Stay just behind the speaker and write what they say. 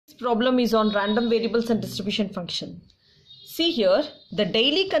problem is on random variables and distribution function. See here, the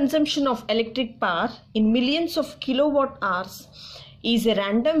daily consumption of electric power in millions of kilowatt hours is a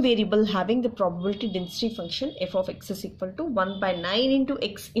random variable having the probability density function f of x is equal to 1 by 9 into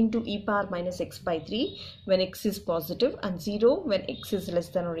x into e power minus x by 3 when x is positive and 0 when x is less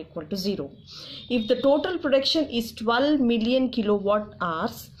than or equal to 0. If the total production is 12 million kilowatt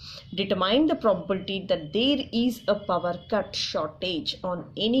hours, determine the probability that there is a power cut shortage on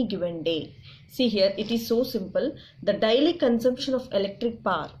any given day. See here, it is so simple. The daily consumption of electric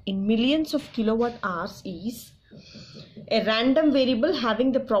power in millions of kilowatt hours is a random variable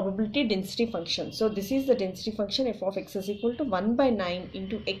having the probability density function. So this is the density function f of x is equal to 1 by 9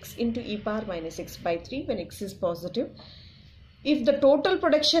 into x into e power minus x by 3 when x is positive. If the total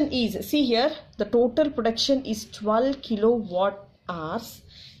production is, see here, the total production is 12 kilowatt hours,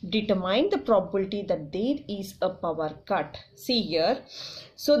 determine the probability that there is a power cut. See here,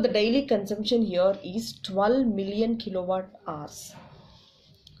 so the daily consumption here is 12 million kilowatt hours.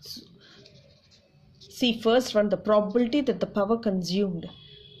 See first one, the probability that the power consumed.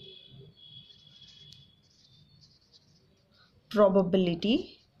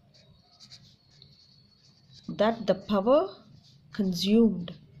 Probability that the power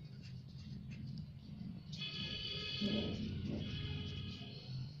consumed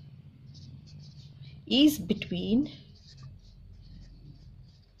is between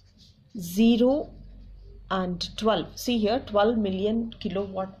 0 and 12. See here, 12 million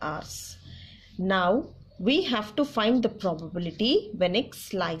kilowatt hours. Now we have to find the probability when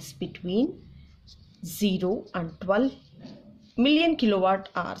x lies between 0 and 12 million kilowatt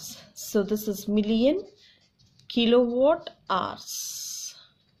hours. So this is million kilowatt hours.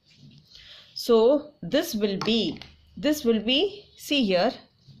 So this will be, see here,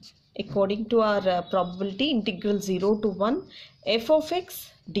 according to our probability, integral 0 to 1 f of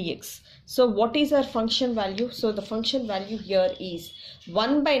x dx. So what is our function value? So the function value here is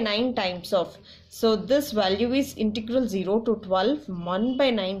 1 by 9 times of, so this value is integral 0 to 12 1 by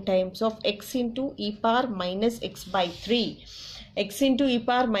 9 times of x into e power minus x by 3, x into e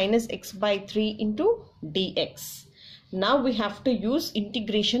power minus x by 3 into dx. Now we have to use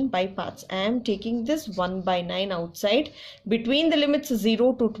integration by parts. I am taking this 1 by 9 outside. Between the limits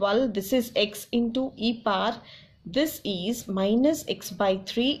 0 to 12, this is x into e power. This is minus x by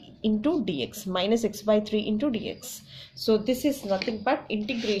 3 into dx. Minus x by 3 into dx. So this is nothing but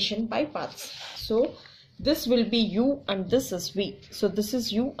integration by parts. So this will be u and this is v. So this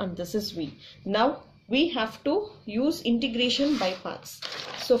is u and this is v. Now we have to use integration by parts.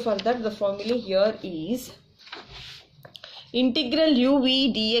 So for that the formula here is integral uv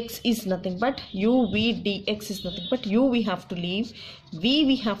dx is nothing but uv dx is nothing but u we have to leave, v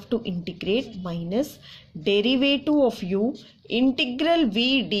we have to integrate minus derivative of u integral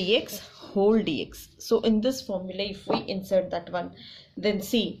v dx whole dx. So in this formula if we insert that one, then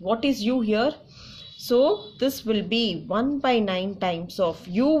see what is u here. So this will be 1 by 9 times of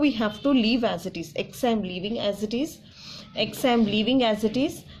u we have to leave as it is, x I am leaving as it is, x I am leaving as it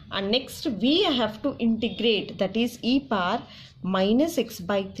is, and next v I have to integrate, that is e power minus x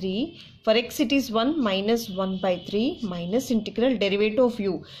by 3. For x it is 1 minus 1 by 3 minus integral derivative of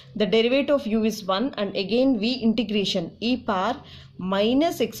u. The derivative of u is 1 and again v integration e power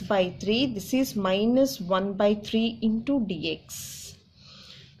minus x by 3. This is minus 1 by 3 into dx.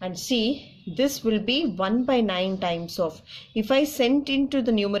 And see, this will be 1 by 9 times of, if I send into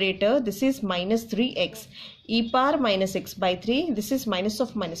the numerator, this is minus 3x e power minus x by 3, this is minus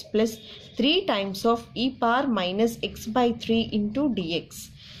of minus plus 3 times of e power minus x by 3 into dx.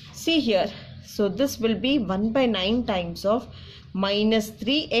 See here, so this will be 1 by 9 times of minus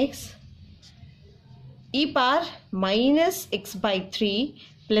 3x e power minus x by 3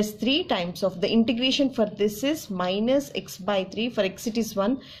 plus 3 times of, the integration for this is minus x by 3, for x it is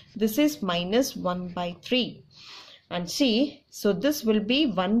 1, this is minus 1 by 3. And see, so this will be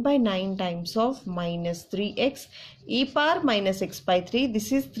 1 by 9 times of minus 3x e power minus x by 3,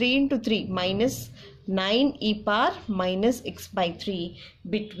 this is 3 into 3 minus 9 e power minus x by 3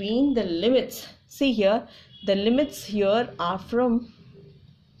 between the limits. See here, the limits here are from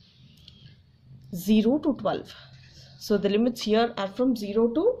 0 to 12. So the limits here are from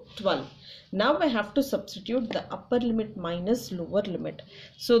 0 to 12. Now I have to substitute the upper limit minus lower limit.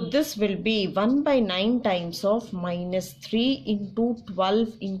 So this will be 1 by 9 times of minus 3 into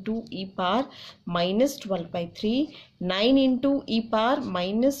 12 into e power minus 12 by 3, 9 into e power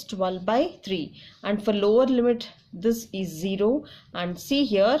minus 12 by 3. And for lower limit this is 0. And see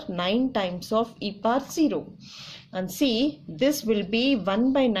here 9 times of e power 0. And see, this will be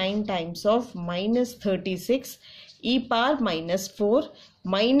 1 by 9 times of minus 36 e power minus 4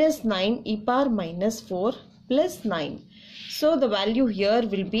 minus 9 e power minus 4 plus 9. So the value here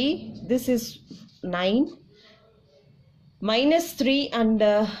will be, this is 9 minus 3 and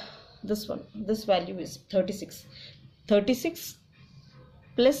this value is 36. 36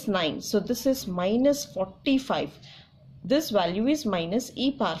 plus 9. So this is minus 45. This value is minus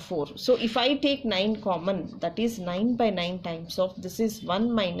e power 4. So if I take 9 common, that is 9 by 9 times of, this is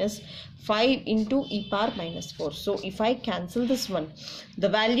 1 minus 5 into e power minus 4. So if I cancel this one, the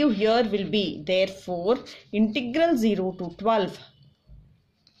value here will be, therefore integral 0 to 12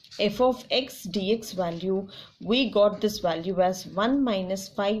 f of x dx value, we got this value as 1 minus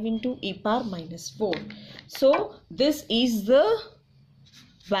 5 into e power minus 4. So this is the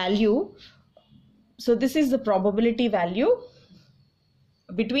value. So this is the probability value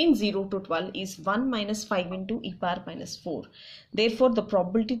between 0 to 12 is 1 minus 5 into e power minus 4. Therefore, the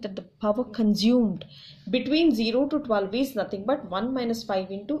probability that the power consumed between 0 to 12 is nothing but 1 minus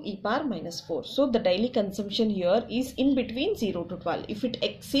 5 into e power minus 4. So the daily consumption here is in between 0 to 12. If it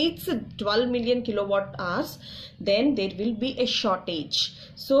exceeds 12 million kilowatt hours, then there will be a shortage.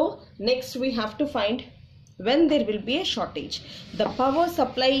 So next we have to find when there will be a shortage. The power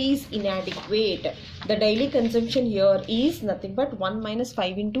supply is inadequate. The daily consumption here is nothing but 1 minus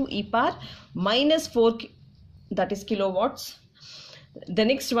 5 into e power minus 4, that is kilowatts. The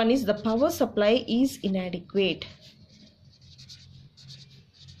next one is the power supply is inadequate.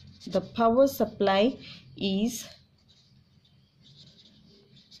 The power supply is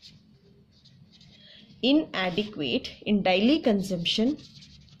inadequate in daily consumption.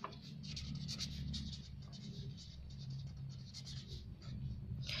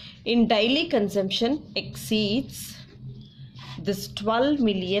 In daily consumption exceeds this 12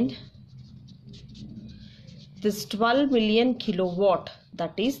 million kilowatt,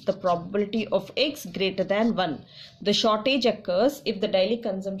 that is the probability of x greater than 1. The shortage occurs if the daily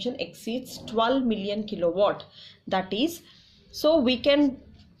consumption exceeds 12 million kilowatt, that is, so we can,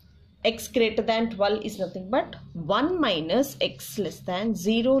 x greater than 12 is nothing but 1 minus x less than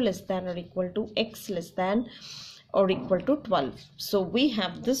 0 less than or equal to x less than or equal to 12. So we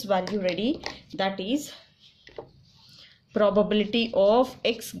have this value ready, that is probability of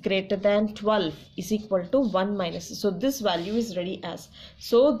x greater than 12 is equal to 1 minus. So this value is ready as,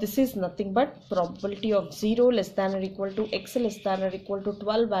 so this is nothing but probability of 0 less than or equal to x less than or equal to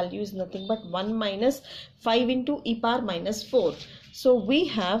 12 value is nothing but 1 minus 5 into e power minus 4. So we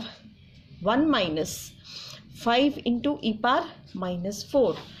have 1 minus 5 into e power minus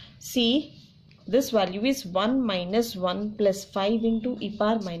 4. See, this value is 1 minus 1 plus 5 into e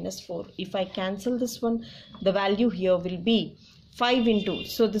power minus 4. If I cancel this one, the value here will be 5 into,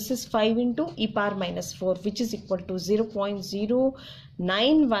 so this is 5 into e power minus 4, which is equal to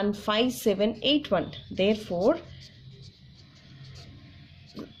 0.09157881. Therefore,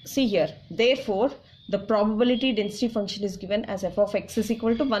 see here, therefore the probability density function is given as f of x is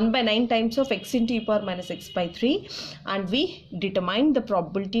equal to 1 by 9 times of x into e power minus x by 3, and we determine the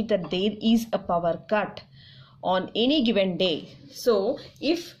probability that there is a power cut on any given day. So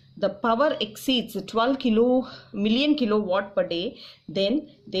if the power exceeds 12 million kilowatt per day, then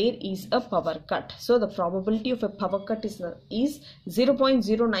there is a power cut. So the probability of a power cut is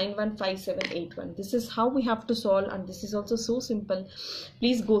 0.09157881. This is how we have to solve, and this is also so simple.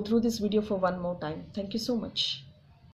 Please go through this video for one more time. Thank you so much.